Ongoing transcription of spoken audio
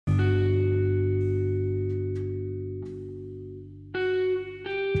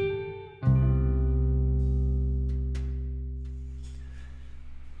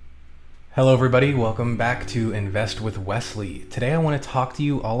Hello everybody, welcome back to Invest with Wesley. Today I want to talk to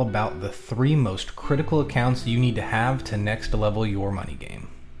you all about the 3 most critical accounts you need to have to next level your money game.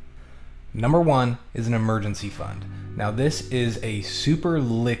 Number 1 is an emergency fund. Now this is a super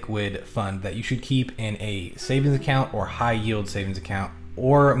liquid fund that you should keep in a savings account or high yield savings account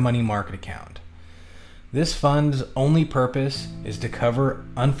or money market account. This fund's only purpose is to cover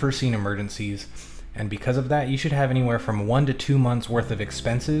unforeseen emergencies, and because of that you should have anywhere from 1 to 2 months worth of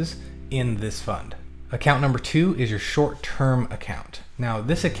expenses in this fund. Account number 2 is your short-term account. Now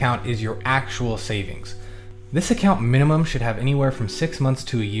this account is your actual savings. This account minimum should have anywhere from 6 months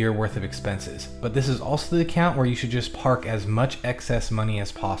to a year worth of expenses, but this is also the account where you should just park as much excess money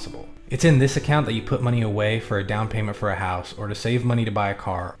as possible. It's in this account that you put money away for a down payment for a house or to save money to buy a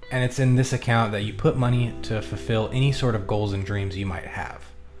car, and it's in this account that you put money to fulfill any sort of goals and dreams you might have.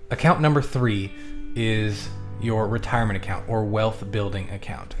 Account number 3 is your retirement account or wealth building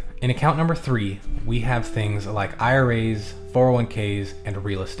account. In account number 3, we have things like IRAs, 401ks, and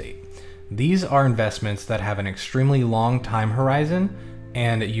real estate. These are investments that have an extremely long time horizon,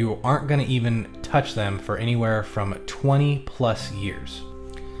 and you aren't going to even touch them for anywhere from 20 plus years.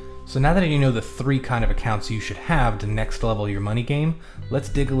 So now that you know the 3 kind of accounts you should have to next level your money game, let's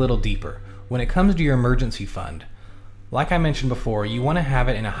dig a little deeper. When it comes to your emergency fund, like I mentioned before, you want to have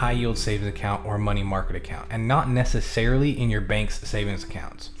it in a high yield savings account or money market account, and not necessarily in your bank's savings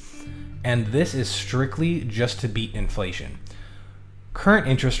accounts. And this is strictly just to beat inflation. Current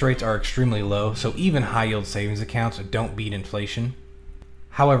interest rates are extremely low, so even high yield savings accounts don't beat inflation.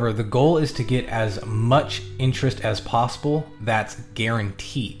 However, the goal is to get as much interest as possible that's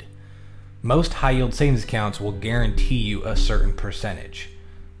guaranteed. Most high yield savings accounts will guarantee you a certain percentage,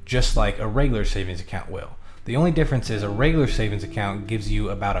 just like a regular savings account will. The only difference is a regular savings account gives you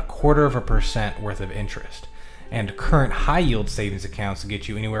about 0.25% worth of interest, and current high yield savings accounts get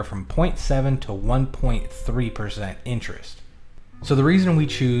you anywhere from 0.7 to 1.3% interest. So the reason we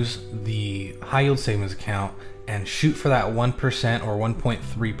choose the high yield savings account and shoot for that 1% or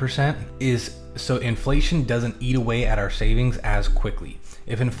 1.3% is so inflation doesn't eat away at our savings as quickly.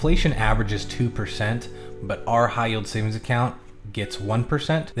 If inflation averages 2%, but our high yield savings account gets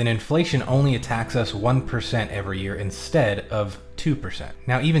 1%, then inflation only attacks us 1% every year instead of 2%.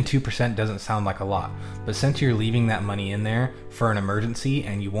 Now even 2% doesn't sound like a lot, but since you're leaving that money in there for an emergency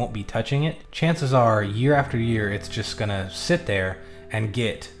and you won't be touching it, chances are year after year it's just gonna sit there and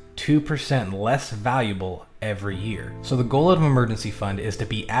get 2% less valuable every year. So the goal of an emergency fund is to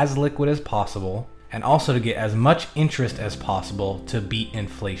be as liquid as possible and also to get as much interest as possible to beat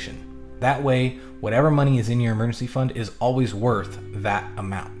inflation. That way, whatever money is in your emergency fund is always worth that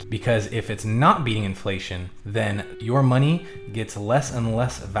amount. Because if it's not beating inflation, then your money gets less and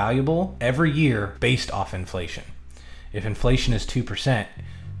less valuable every year based off inflation. If inflation is 2%,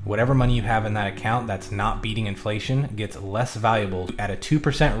 whatever money you have in that account that's not beating inflation gets less valuable at a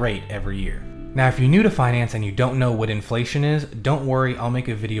 2% rate every year. Now, if you're new to finance and you don't know what inflation is, don't worry, I'll make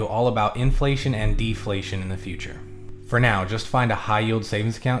a video all about inflation and deflation in the future. For now, just find a high yield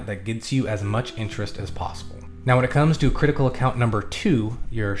savings account that gets you as much interest as possible. Now, when it comes to critical account number 2,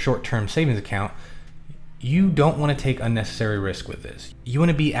 your short-term savings account, you don't want to take unnecessary risk with this. You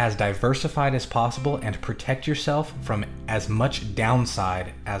want to be as diversified as possible and protect yourself from as much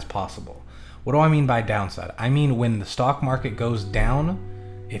downside as possible. What do I mean by downside? I mean when the stock market goes down,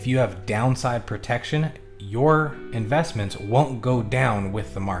 if you have downside protection, your investments won't go down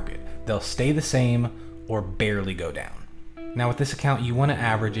with the market. They'll stay the same or barely go down. Now with this account, you want to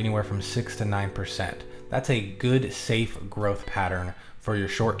average anywhere from 6 to 9%. That's a good, safe growth pattern for your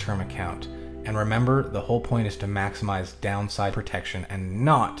short-term account. And remember, the whole point is to maximize downside protection and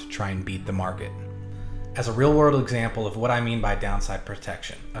not try and beat the market. As a real-world example of what I mean by downside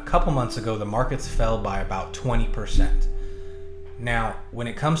protection, a couple months ago, the markets fell by about 20%. Now, when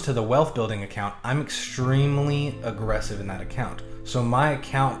it comes to the wealth building account, I'm extremely aggressive in that account. So my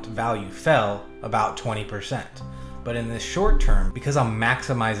account value fell about 20%. But in this short term, because I'm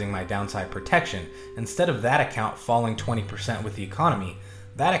maximizing my downside protection, instead of that account falling 20% with the economy,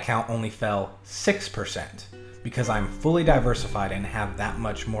 that account only fell 6% because I'm fully diversified and have that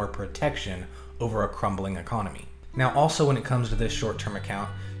much more protection over a crumbling economy. Now also when it comes to this short-term account,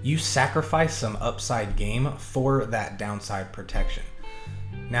 you sacrifice some upside game for that downside protection.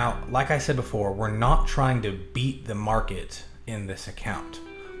 Now, like I said before, we're not trying to beat the market in this account.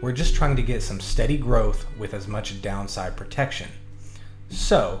 We're just trying to get some steady growth with as much downside protection.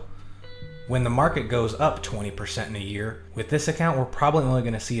 So, when the market goes up 20% in a year, with this account, we're probably only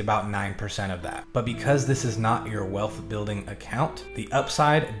going to see about 9% of that. But because this is not your wealth building account, the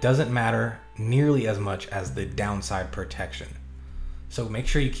upside doesn't matter nearly as much as the downside protection. So make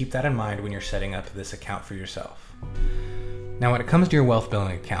sure you keep that in mind when you're setting up this account for yourself. Now, when it comes to your wealth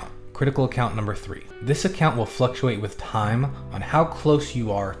building account, critical account number 3. This account will fluctuate with time on how close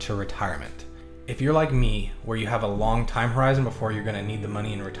you are to retirement. If you're like me, where you have a long time horizon before you're going to need the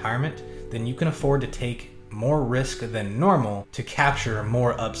money in retirement, then you can afford to take more risk than normal to capture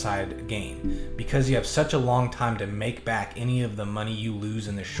more upside gain. Because you have such a long time to make back any of the money you lose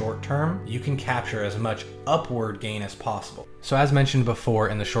in the short term, you can capture as much upward gain as possible. So as mentioned before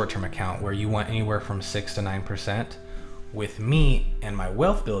in the short-term account, where you want anywhere from 6 to 9%, with me and my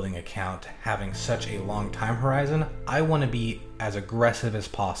wealth building account having such a long time horizon, I want to be as aggressive as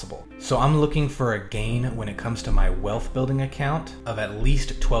possible. So I'm looking for a gain when it comes to my wealth building account of at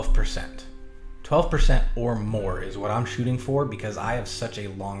least 12%. 12% or more is what I'm shooting for because I have such a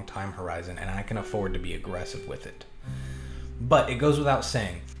long time horizon and I can afford to be aggressive with it. But it goes without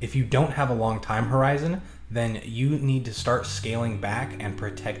saying, if you don't have a long time horizon, then you need to start scaling back and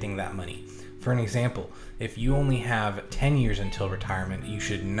protecting that money. For an example, if you only have 10 years until retirement, you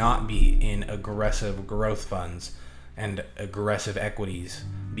should not be in aggressive growth funds and aggressive equities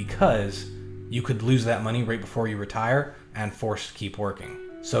because you could lose that money right before you retire and forced to keep working.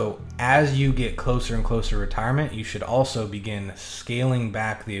 So as you get closer and closer to retirement, you should also begin scaling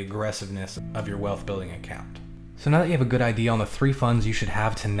back the aggressiveness of your wealth building account. So now that you have a good idea on the 3 funds you should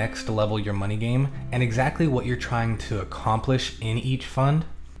have to next level your money game and exactly what you're trying to accomplish in each fund,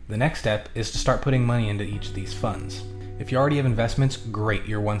 the next step is to start putting money into each of these funds. If you already have investments, great,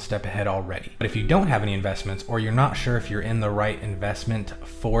 you're one step ahead already. But if you don't have any investments or you're not sure if you're in the right investment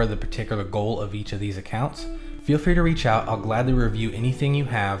for the particular goal of each of these accounts, feel free to reach out. I'll gladly review anything you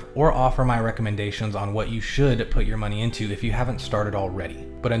have or offer my recommendations on what you should put your money into if you haven't started already.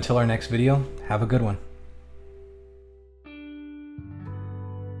 But until our next video, have a good one.